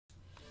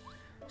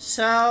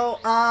So,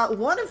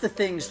 one of the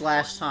things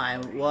last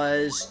time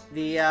was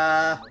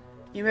the,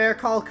 you may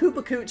recall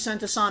Koopa Coot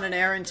sent us on an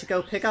errand to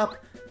go pick up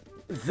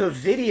the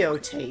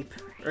videotape,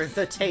 or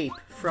the tape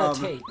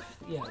from... The tape,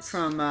 yes.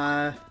 From,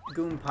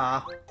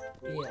 Goomba.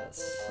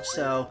 Yes.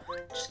 So,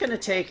 just gonna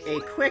take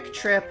a quick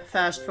trip,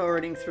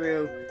 fast-forwarding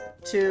through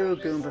to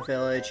Goomba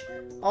Village.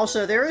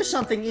 Also, there is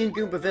something in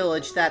Goomba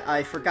Village that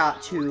I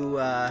forgot to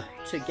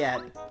get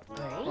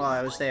while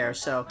I was there,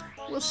 so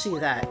we'll see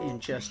that in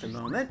just a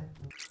moment.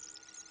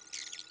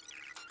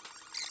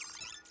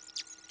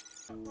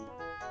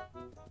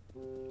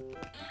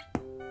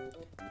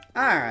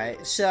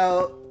 Alright,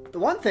 so, the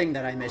one thing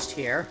that I missed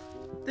here,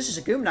 this is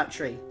a Goomnut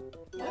tree.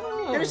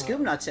 There's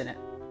Goomnuts in it.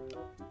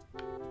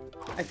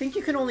 I think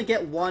you can only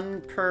get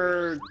one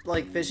per,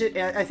 like, visit.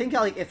 I think,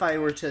 like, if I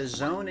were to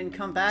zone and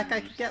come back,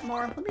 I could get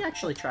more. Let me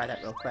actually try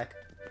that real quick.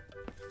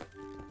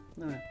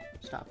 No,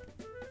 stop.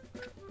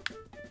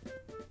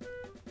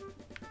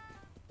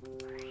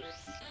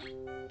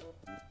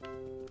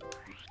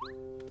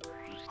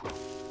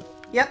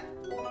 Yep.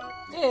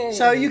 Yay.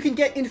 So you can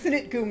get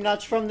infinite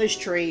Goomnuts from this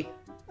tree.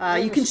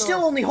 You can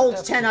still only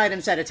hold 10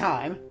 items at a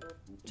time.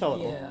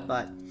 Total, yeah.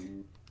 But...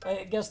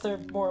 I guess they're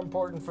more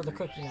important for the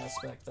cooking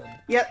aspect than...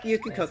 Yep, you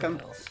can cook them.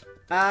 Else.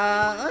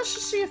 Let's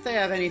just see if they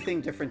have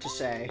anything different to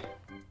say.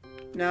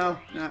 No,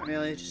 not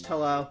really, just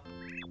hello.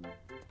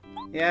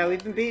 Yeah,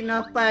 we've been beating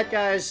up bad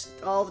guys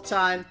all the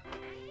time.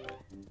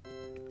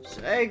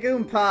 Say,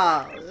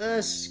 Goomba,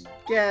 let's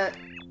get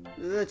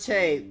the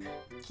tape.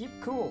 Keep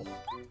cool.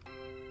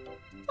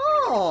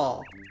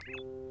 Oh!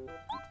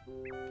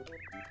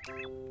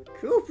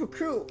 Koopa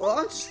Coot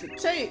wants the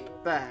tape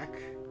back.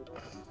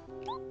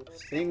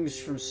 Things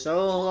from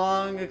so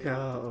long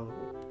ago.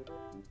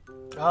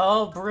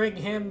 I'll bring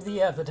him the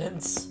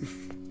evidence.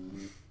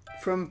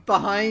 From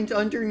behind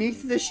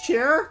underneath this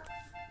chair?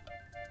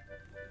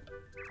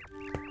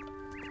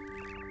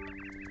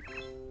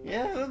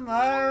 Yeah,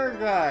 my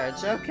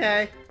regards.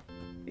 Okay.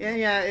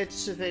 Yeah,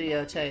 it's a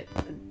videotape.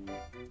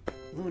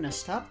 Luna,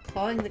 stop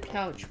clawing the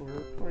couch. We're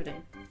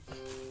recording.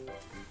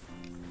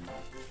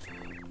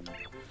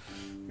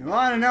 You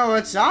want to know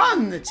what's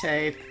on the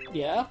tape?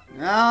 Yeah?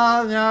 No,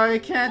 I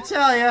can't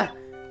tell you.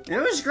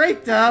 It was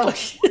great, though.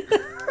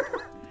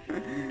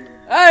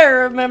 I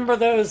remember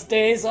those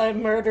days I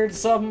murdered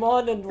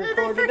someone and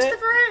recorded They fixed it. the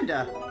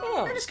veranda.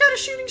 Oh. And it's got a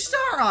shooting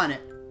star on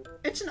it.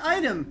 It's an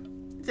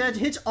item that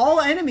hits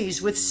all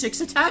enemies with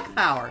 6 attack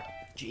power.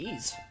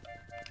 Jeez.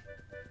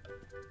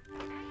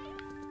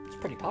 It's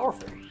pretty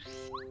powerful.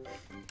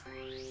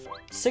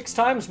 6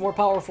 times more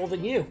powerful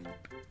than you.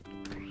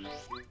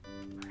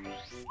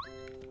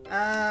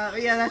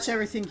 Yeah, that's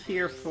everything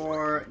here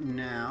for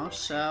now.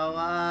 So,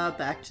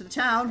 back to the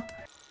town.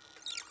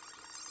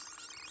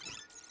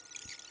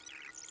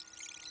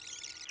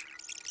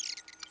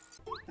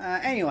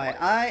 Anyway,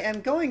 I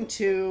am going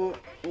to,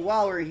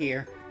 while we're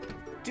here,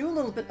 do a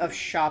little bit of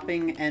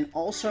shopping and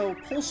also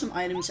pull some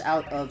items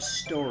out of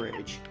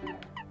storage.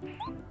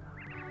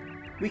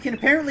 We can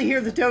apparently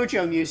hear the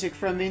dojo music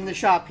from in the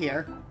shop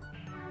here.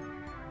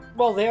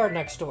 Well, they are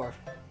next door.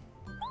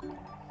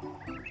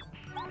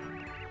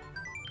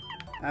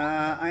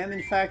 I am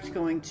in fact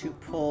going to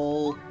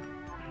pull,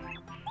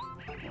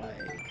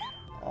 like,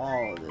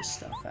 all of this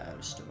stuff out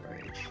of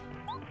storage.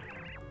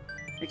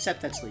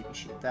 Except that sleepy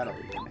sheep, that'll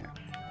be in there.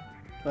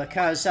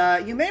 Because,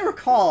 you may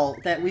recall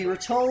that we were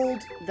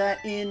told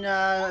that in,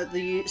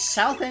 the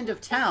south end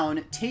of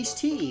town, Tayce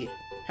T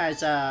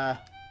has, a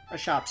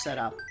shop set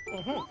up.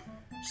 Mm-hmm.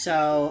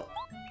 So,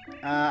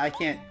 I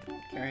can't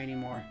carry any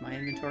more. My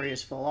inventory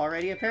is full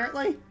already,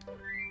 apparently.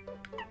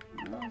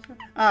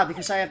 Ah,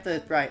 because I have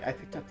the... Right, I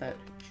picked up that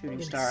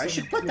shooting star. I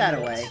should put that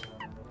away.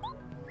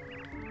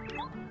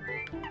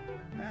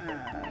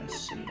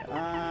 Let's see.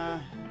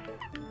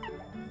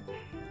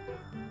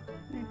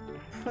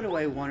 Put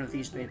away one of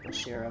these maple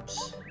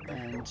syrups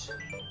and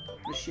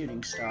the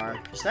shooting star.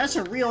 Because that's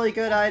a really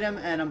good item,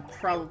 and I'm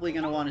probably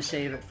going to want to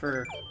save it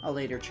for a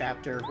later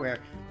chapter where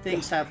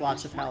things have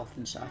lots of health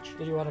and such.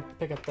 Did you want to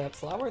pick up that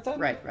flower then?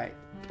 Right.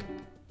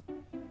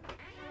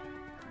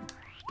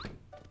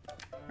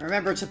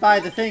 Remember to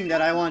buy the thing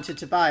that I wanted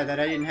to buy that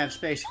I didn't have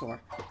space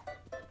for.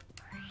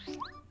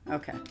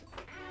 Okay.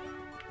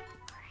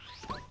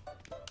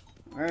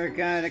 We're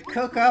gonna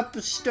cook up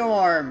a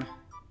storm.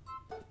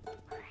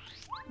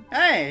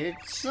 Hey,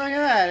 look at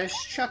that,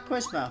 it's Chuck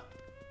Quizmo.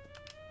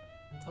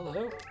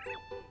 Hello?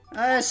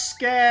 Let's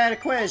get a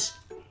quiz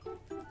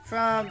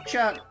from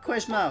Chuck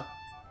Quizmo.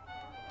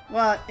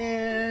 What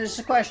is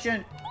the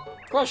question?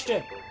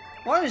 Question!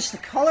 What is the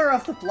color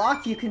of the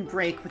block you can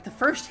break with the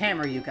first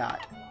hammer you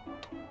got?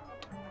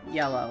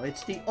 Yellow.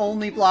 It's the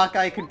only block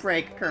I can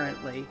break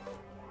currently.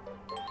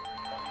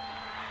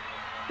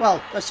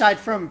 Well, aside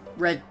from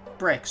red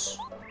bricks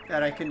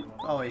that I can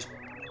always...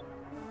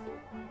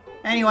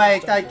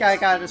 Anyway, I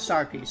got a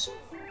star piece.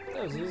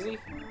 That was easy.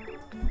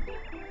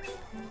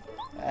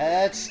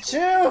 That's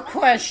 2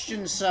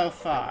 questions so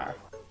far.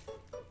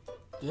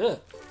 Yeah.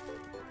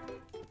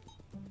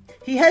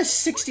 He has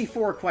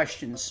 64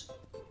 questions.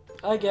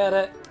 I get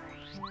it.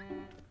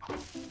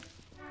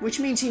 which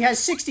means he has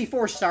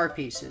 64 star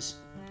pieces.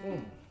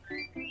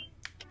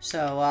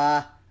 So,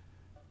 how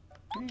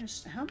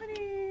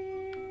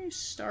many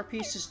star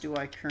pieces do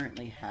I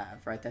currently have?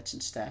 Right, that's in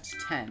stats.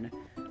 10.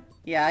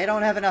 Yeah, I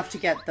don't have enough to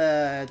get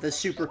the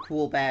super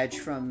cool badge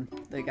from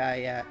the guy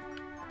yet.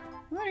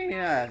 Why do you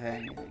have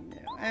anything new?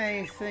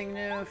 Anything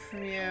new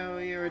from you?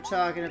 You were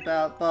talking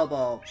about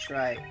bulbs,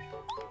 right?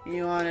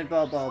 You wanted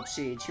bulb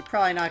seeds. You're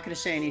probably not going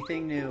to say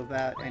anything new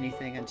about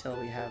anything until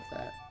we have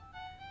that.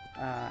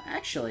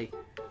 Actually,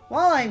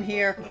 while I'm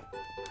here...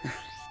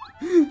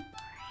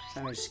 So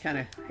I'm just kind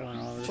of going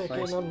all over the place.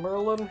 Check in on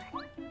Merlon?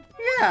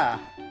 Yeah.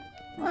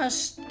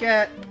 Let's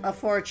get a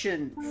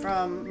fortune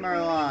from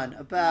Merlon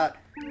about...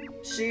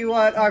 See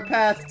what our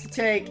path to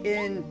take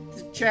in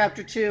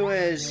Chapter 2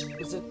 is.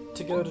 Is it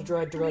to go to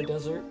dry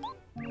desert?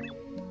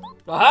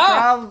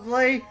 Aha!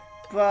 Probably,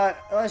 but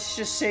let's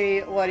just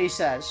see what he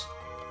says.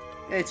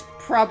 It's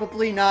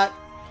probably not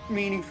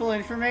meaningful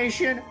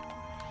information,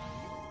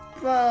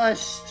 but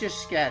let's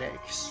just get it.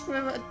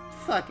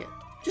 Fuck it.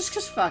 Just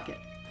 'cause fuck it.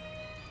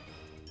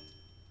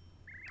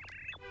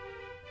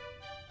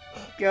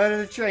 Go to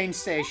the train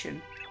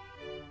station.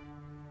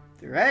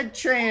 The red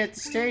train at the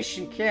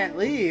station can't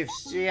leave,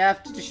 so you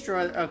have to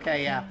destroy...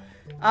 Okay, yeah.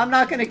 I'm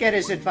not gonna get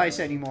his advice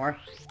anymore.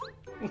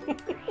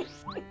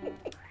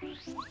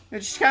 I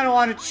just kind of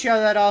wanted to show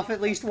that off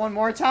at least one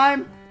more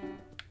time.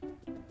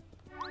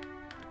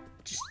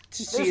 Just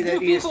to see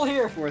that he's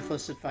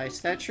worthless advice.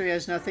 That tree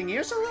has nothing.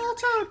 Here's a little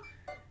toad.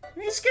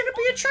 He's gonna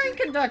be a train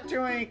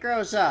conductor when he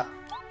grows up.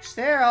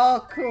 They're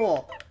all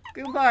cool.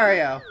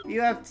 Goombario,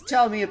 you have to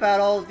tell me about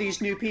all of these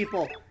new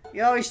people. He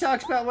always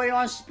talks about what he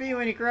wants to be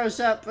when he grows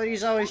up, but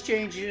he's always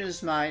changing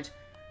his mind.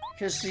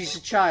 Because he's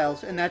a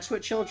child, and that's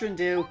what children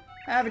do.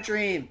 Have a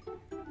dream.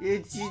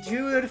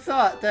 Who would have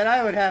thought that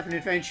I would have an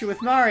adventure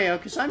with Mario,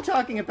 because I'm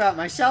talking about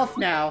myself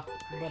now.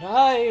 When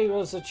I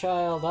was a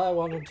child, I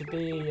wanted to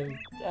be an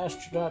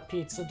astronaut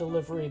pizza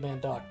delivery man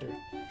doctor.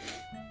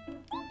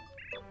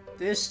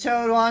 This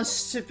toad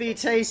wants to be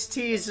Tayce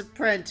T's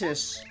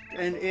apprentice.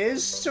 And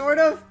is, sort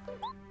of?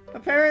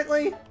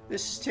 Apparently,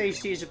 this is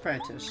Tayce T's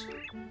apprentice.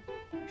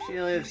 She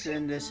lives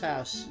in this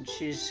house, and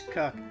she's a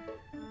cook.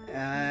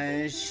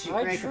 She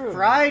makes a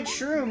fried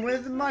shroom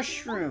with a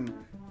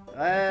mushroom.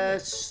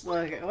 Let's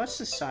look at, what's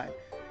this sign?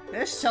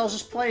 This tells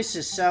us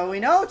places, so we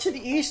know to the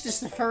east is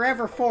the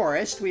Forever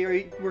Forest.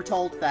 We were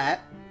told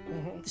that.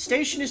 The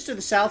station is to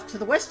the south. To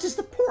the west is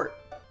the port.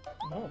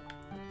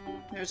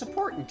 There's a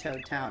port in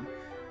Toad Town.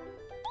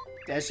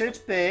 Desert's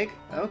big.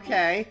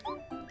 Okay.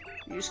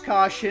 Use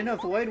caution.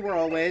 Avoid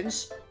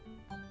whirlwinds.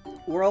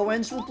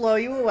 Whirlwinds will blow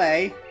you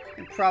away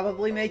and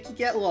probably make you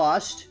get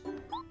lost.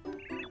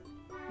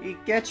 He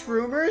gets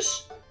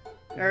rumors?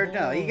 Or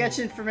no, he gets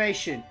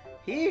information.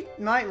 He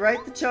might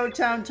write the Toad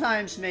Town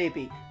Times,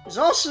 maybe. There's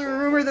also a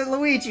rumor that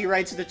Luigi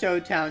writes the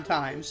Toad Town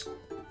Times.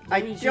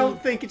 I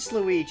don't think it's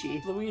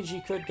Luigi.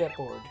 Luigi could get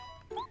bored.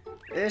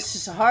 This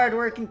is a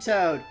hard-working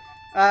toad.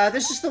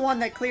 This is the one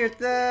that cleared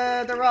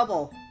the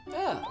rubble.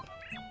 Yeah.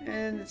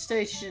 And the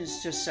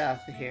station's just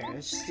south of here.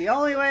 It's the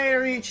only way to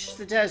reach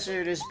the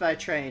desert is by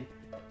train.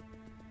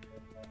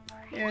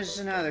 Here's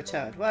another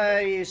toad.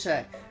 What do you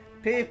say?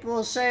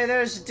 People say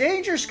there's a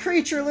dangerous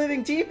creature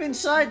living deep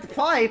inside the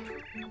pipe.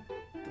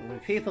 But when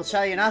people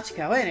tell you not to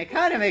go in, it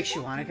kind of makes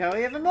you want to go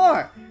even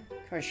more.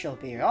 Of course, you'll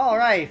be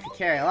alright if you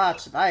carry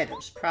lots of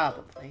items,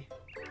 probably.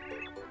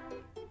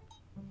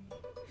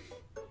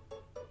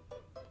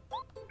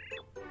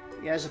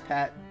 He has a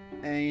pet,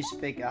 and he's a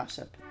big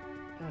gossip.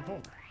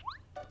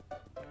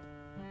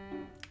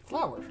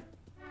 Flower.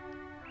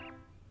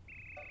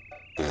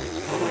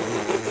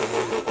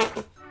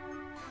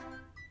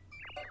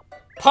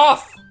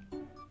 Puff!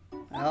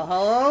 Well,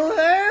 hello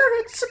there.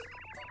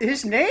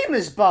 His name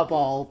is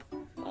Bubulb.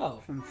 Oh.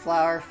 From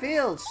Flower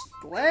Fields,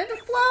 the land of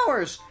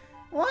flowers.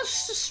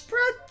 Wants to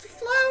spread the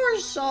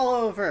flowers all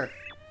over.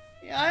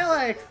 Yeah, I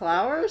like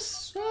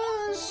flowers.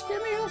 Just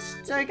give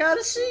me I got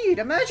a seed,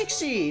 a magic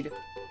seed.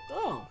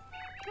 Oh.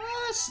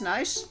 That's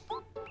nice.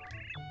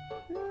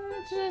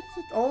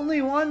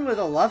 Only one with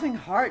a loving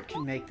heart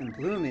can make them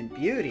bloom in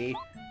beauty.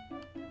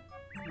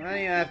 What do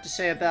you have to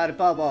say about it,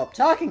 Bubulb?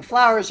 Talking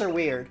flowers are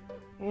weird.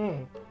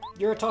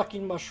 You're a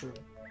talking mushroom.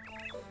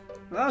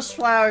 Most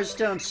flowers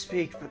don't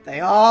speak, but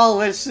they all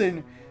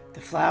listen.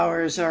 The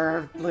flowers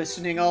are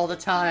listening all the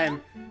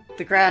time.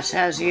 The grass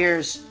has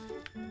ears.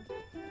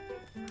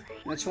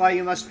 That's why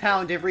you must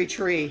pound every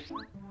tree.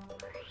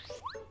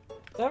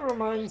 That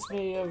reminds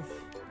me of...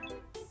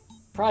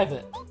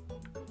 Private.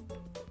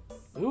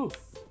 Ooh.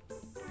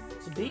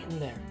 There's a beat in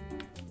there.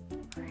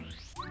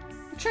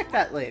 We'll check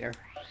that later.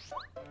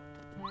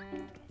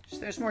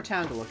 There's more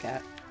town to look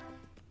at.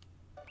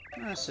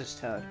 That's this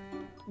toad.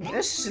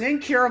 This is an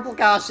incurable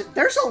gossip.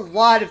 There's a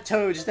lot of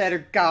toads that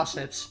are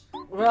gossips.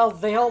 Well,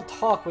 they all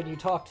talk when you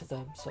talk to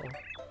them, so...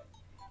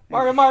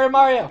 Mario, Mario,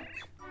 Mario!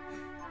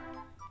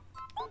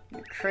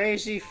 You're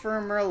crazy,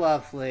 firm, or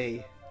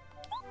lovely.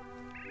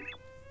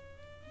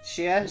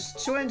 She has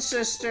a twin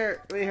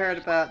sister. We heard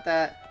about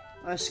that.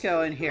 Let's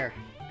go in here.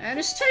 And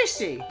it's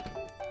tasty.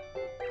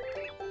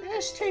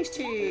 Miss Tayce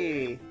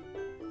T.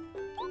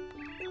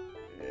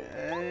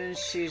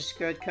 She's a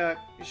good cook.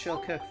 She'll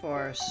cook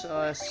for us.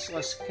 So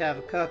let's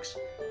have cooks.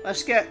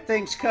 Let's get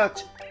things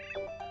cooked.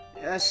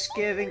 Let's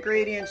give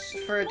ingredients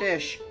for a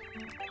dish.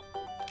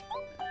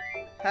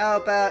 How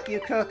about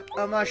you cook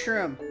a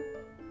mushroom?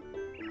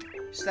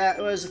 So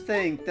that was a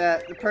thing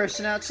that the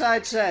person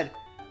outside said.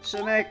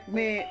 So make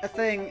me a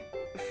thing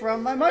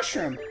from my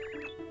mushroom.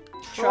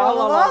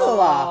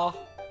 Tra-la-la-la-la.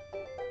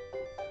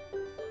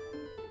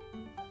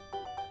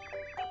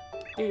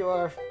 Here you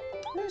are.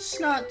 It's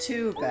not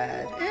too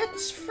bad.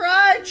 It's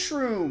fried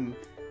shroom.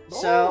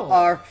 Oh. So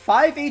our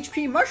 5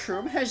 HP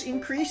mushroom has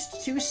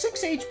increased to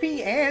 6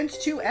 HP and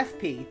 2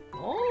 FP.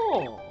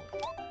 Oh.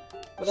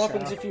 What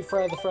happens if you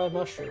fry the fried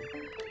mushroom?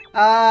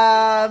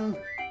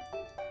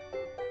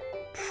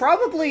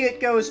 Probably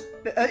it goes...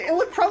 it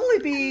would probably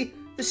be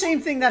the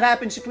same thing that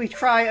happens if we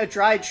try a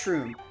dried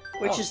shroom,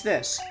 which is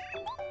this.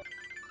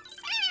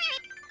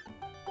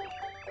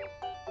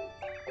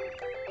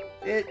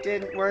 It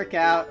didn't work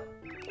out.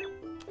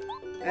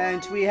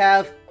 And we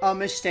have a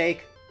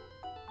mistake.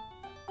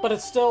 But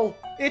it's still...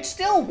 It's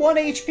still 1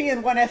 HP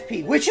and 1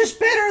 FP, which is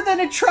better than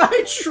a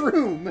dried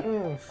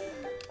shroom!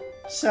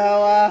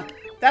 So,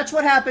 that's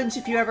what happens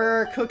if you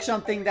ever cook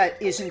something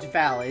that isn't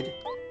valid.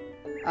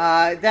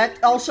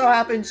 That also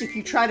happens if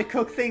you try to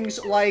cook things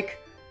like,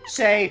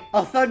 say,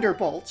 a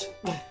thunderbolt,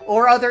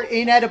 or other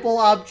inedible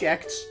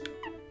objects.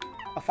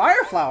 A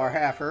fire flower,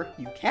 however,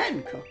 you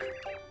can cook.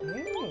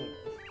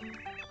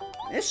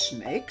 This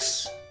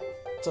makes...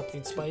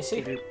 something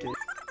spicy.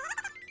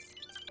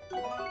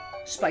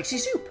 Spicy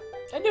soup.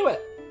 I knew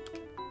it.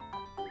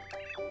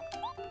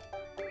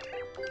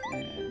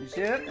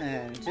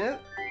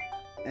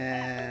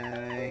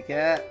 And we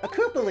get a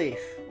Koopa leaf.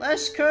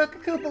 Let's cook a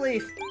Koopa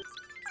leaf.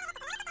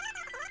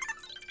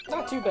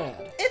 Not too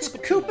bad. It's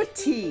Koopa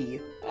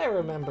tea. I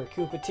remember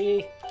Koopa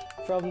tea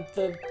from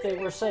they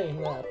were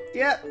saying that.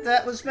 Yep,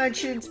 that was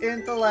mentioned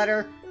in the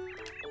letter.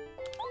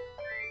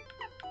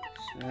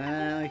 So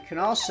we can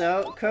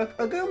also cook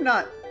a Goom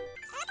nut.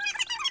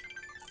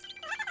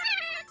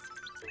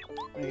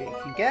 We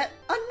can get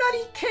a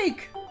nutty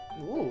cake.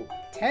 Ooh,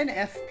 10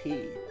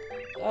 FP.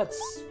 That's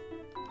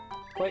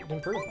quite an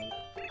improvement.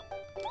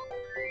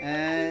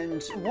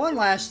 And one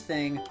last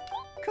thing,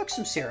 cook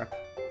some syrup.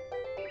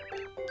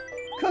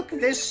 Cook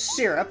this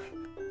syrup.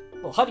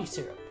 Well, honey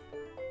syrup.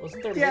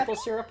 Wasn't there maple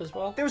syrup as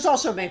well? There was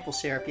also maple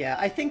syrup, yeah.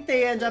 I think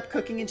they end up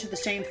cooking into the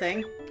same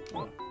thing.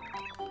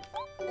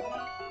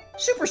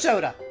 Super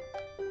soda.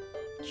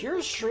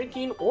 Cures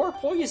shrinking or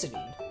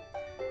poisoning.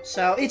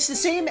 So, it's the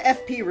same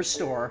FP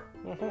restore,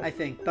 I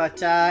think,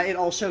 but it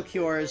also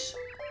cures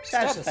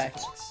status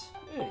effects.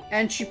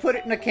 And she put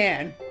it in a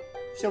can.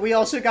 So we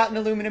also got an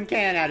aluminum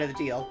can out of the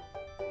deal.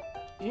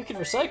 You can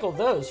recycle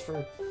those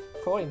for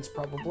coins,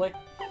 probably.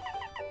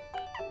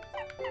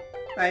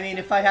 I mean,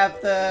 if I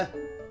have the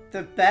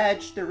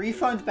badge, the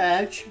refund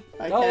badge,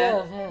 I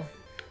can. Yeah.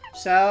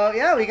 So,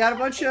 yeah, we got a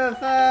bunch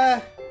of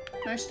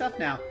nice stuff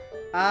now.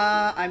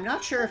 I'm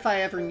not sure if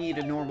I ever need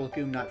a normal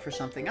Goom Nut for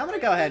something. I'm gonna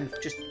go ahead and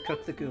just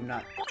cook the Goom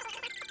Nut.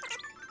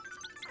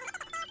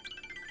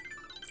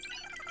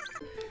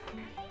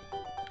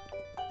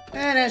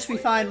 And as we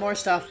find more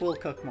stuff, we'll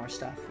cook more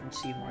stuff and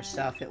see more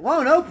stuff. It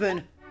won't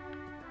open!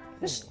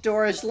 This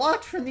door is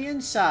locked from the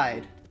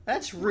inside.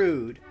 That's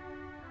rude.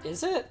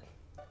 Is it?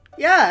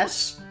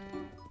 Yes!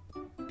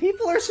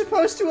 People are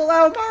supposed to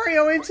allow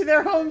Mario into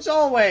their homes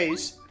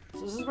always!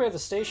 So this is where the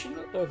station...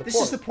 or the This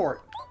port. is the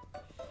port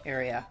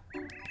area.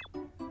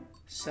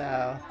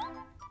 So...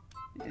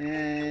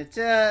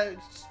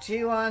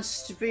 she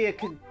wants to be a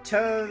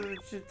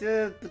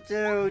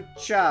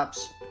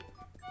chops.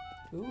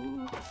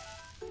 Ooh.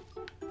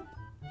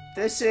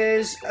 This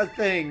is a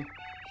thing.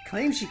 He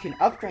claims you can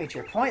upgrade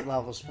your point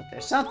levels, but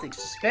there's something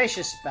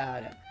suspicious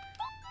about him.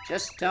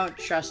 Just don't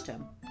trust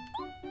him.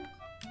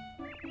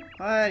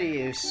 What do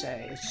you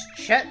say? It's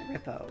Chet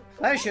Rippo.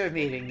 Pleasure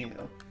meeting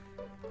you.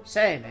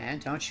 Say, man,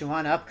 don't you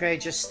want to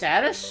upgrade your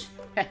status?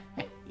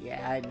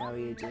 Yeah, I know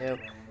you do.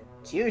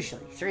 It's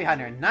usually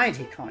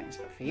 390 coins,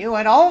 but for you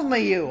and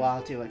only you,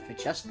 I'll do it for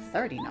just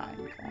 39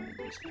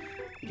 coins.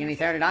 You give me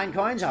 39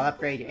 coins, I'll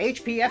upgrade your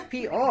HP,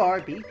 FP, or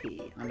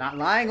BP. I'm not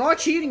lying or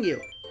cheating you.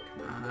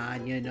 Come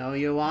on, you know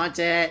you want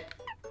it.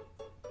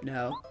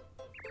 No.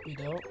 You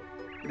don't?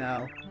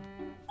 No.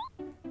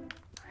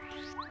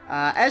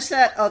 As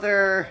that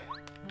other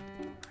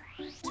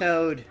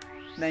Toad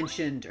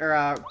mentioned,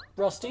 or,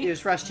 Rusty? it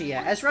was Rusty,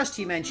 yeah. As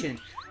Rusty mentioned,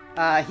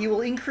 he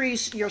will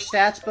increase your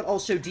stats, but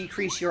also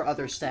decrease your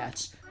other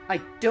stats.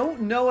 I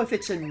don't know if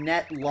it's a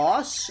net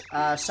loss.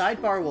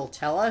 Sidebar will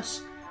tell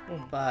us.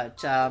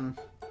 But,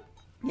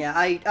 yeah,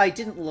 I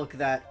didn't look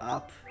that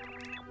up.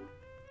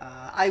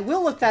 I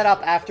will look that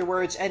up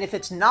afterwards, and if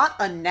it's not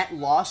a net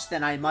loss,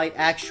 then I might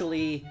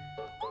actually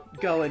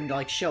go and,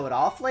 like, show it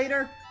off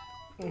later.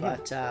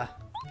 But,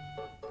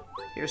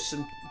 here's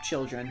some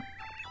children.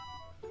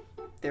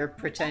 They're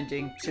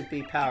pretending to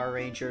be Power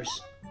Rangers.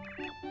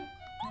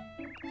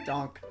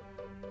 Donk.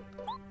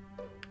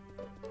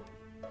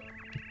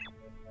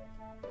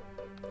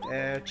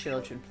 There are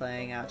children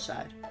playing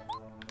outside.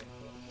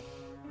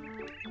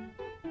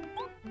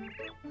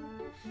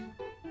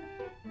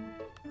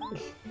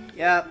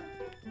 Yep.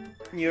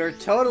 You're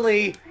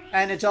totally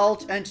an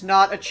adult and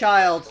not a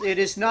child. It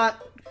is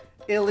not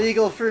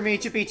illegal for me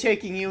to be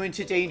taking you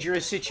into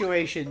dangerous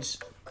situations.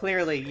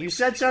 Clearly. You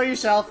said so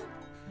yourself.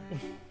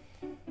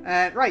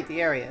 Right,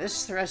 the area. This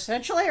is the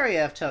residential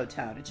area of Toad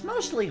Town. It's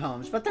mostly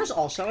homes, but there's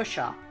also a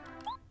shop.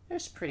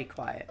 It's pretty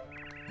quiet.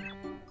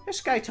 This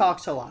guy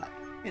talks a lot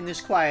in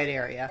this quiet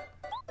area.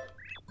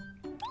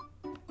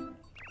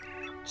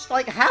 It's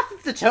like half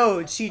of the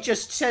Toads, he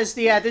just says,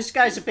 yeah, this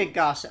guy's a big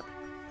gossip.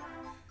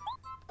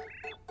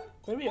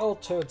 Maybe all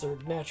Toads are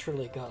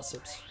naturally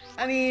gossips.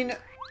 I mean,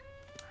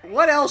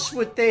 what else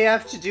would they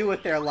have to do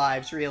with their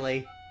lives,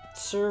 really?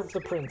 Serve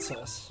the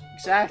princess.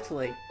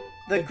 Exactly.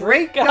 The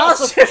Great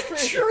Gossip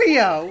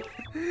Trio!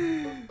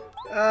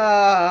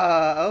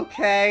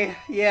 Okay,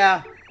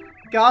 yeah.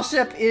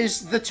 Gossip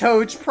is the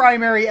Toad's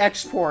primary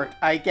export,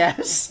 I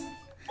guess.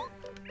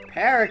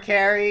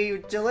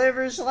 Paracarry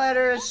delivers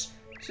letters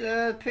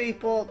to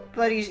people,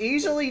 but he's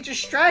easily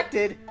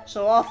distracted,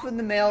 so often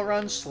the mail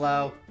runs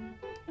slow.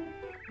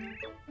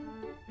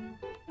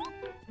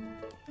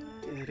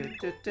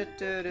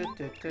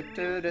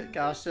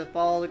 Gossip,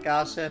 all the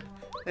gossip.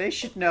 They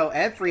should know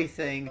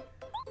everything.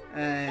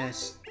 They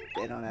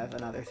don't have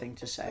another thing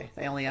to say.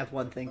 They only have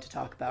one thing to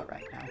talk about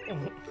right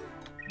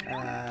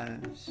now.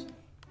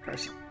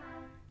 Person.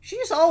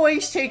 She's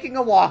always taking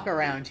a walk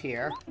around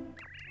here.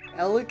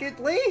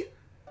 Elegantly?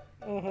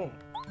 Mm-hmm.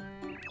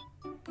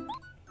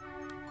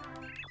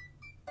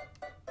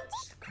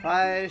 It's the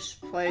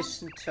quietest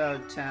place in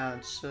Toad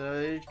Town, so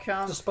it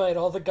comes... Despite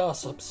all the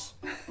gossips.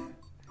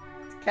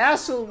 The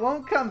castle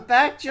won't come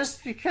back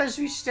just because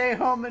we stay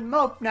home and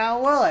mope now,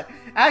 will it?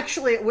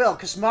 Actually, it will,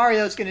 because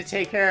Mario's gonna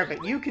take care of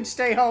it. You can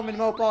stay home and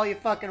mope all you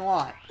fucking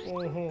want.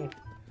 Mm-hmm.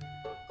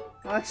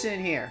 What's in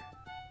here?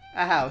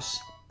 A house.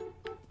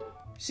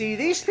 See,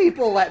 these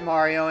people let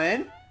Mario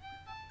in.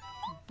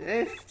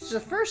 It's the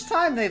first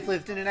time they've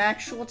lived in an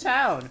actual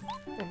town.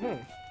 Mm-hmm.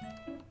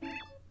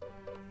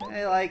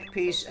 They like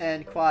peace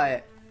and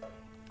quiet.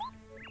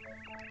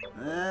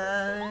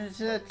 There's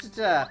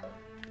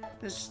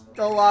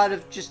a lot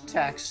of just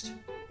text.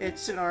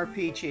 It's an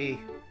RPG.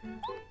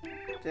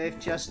 They've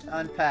just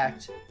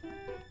unpacked.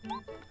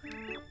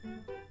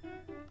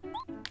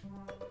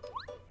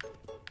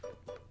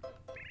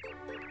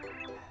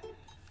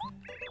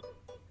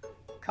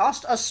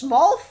 Cost a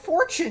small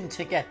fortune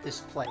to get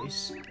this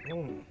place.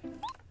 Mm.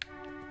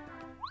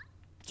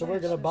 So we're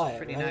gonna buy it,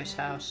 Pretty right? nice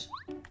house.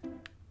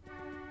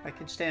 I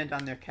can stand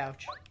on their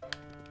couch.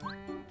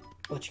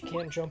 But you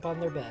can't jump on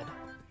their bed.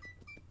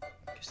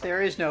 Because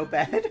there is no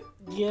bed.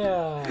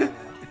 Yeah.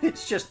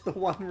 It's just the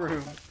one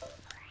room.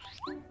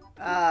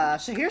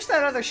 So here's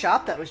that other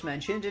shop that was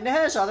mentioned, and it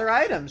has other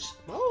items.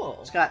 Oh.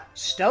 It's got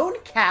Stone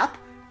Cap,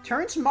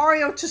 turns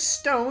Mario to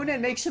stone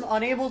and makes him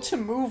unable to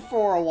move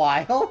for a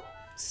while.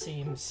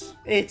 Seems.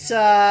 It's,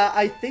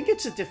 I think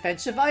it's a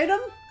defensive item.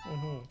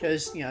 Mm-hmm.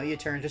 Because, you know, you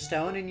turn to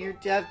stone and you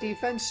have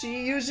defense, so you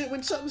use it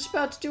when something's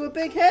about to do a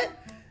big hit.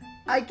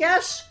 I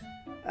guess.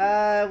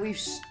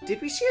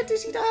 Did we see a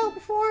Dizzy Dial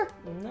before?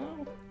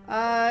 No.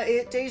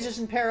 It dazes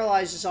and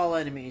paralyzes all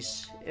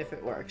enemies, if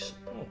it works.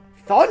 Oh.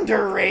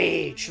 Thunder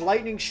Rage!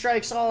 Lightning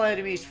strikes all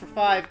enemies for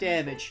 5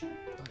 damage.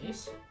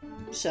 Nice.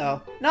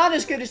 So, not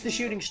as good as the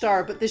Shooting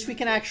Star, but this we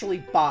can actually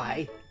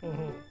buy.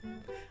 Mm-hmm.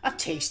 A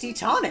Tasty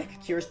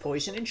Tonic cures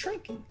poison and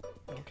shrinking.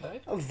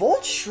 Okay. A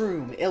Volt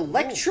Shroom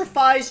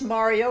electrifies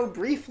Mario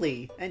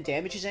briefly and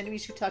damages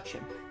enemies who touch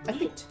him. I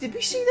think, did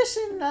we see this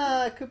in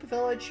Koopa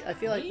Village? I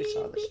feel like we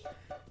saw this.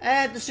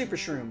 And the Super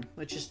Shroom,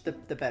 which is the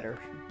better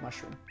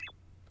mushroom.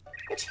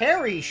 It's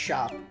Harry's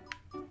shop.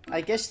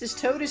 I guess this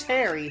Toad is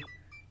Harry.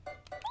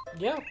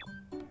 Yeah.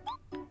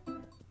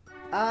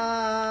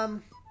 I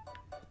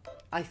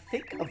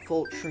think a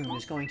Volt Shroom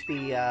is going to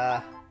be,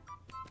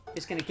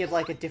 is going to give,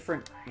 like, a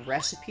different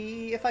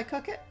recipe if I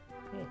cook it.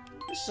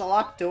 This is a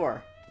locked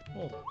door.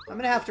 I'm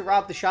going to have to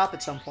rob the shop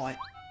at some point.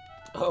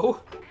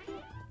 Oh?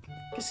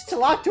 Because it's a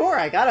locked door.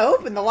 I gotta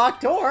open the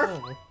locked door.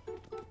 Oh.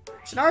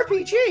 It's an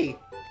RPG.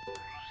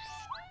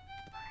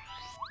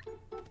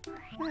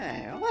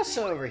 Hey, what's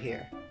over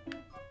here?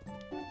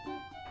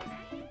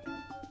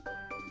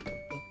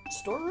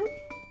 Storeroom?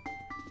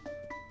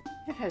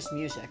 It has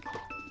music.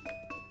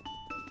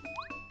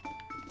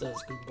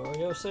 Does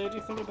Goomba say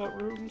anything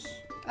about rooms?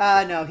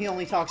 No, he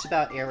only talks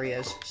about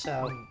areas,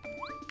 so...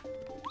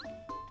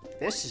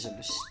 This is a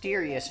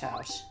mysterious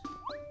house.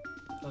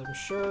 I'm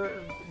sure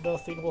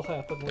nothing will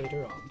happen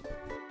later on.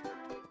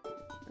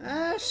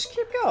 Just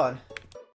keep going.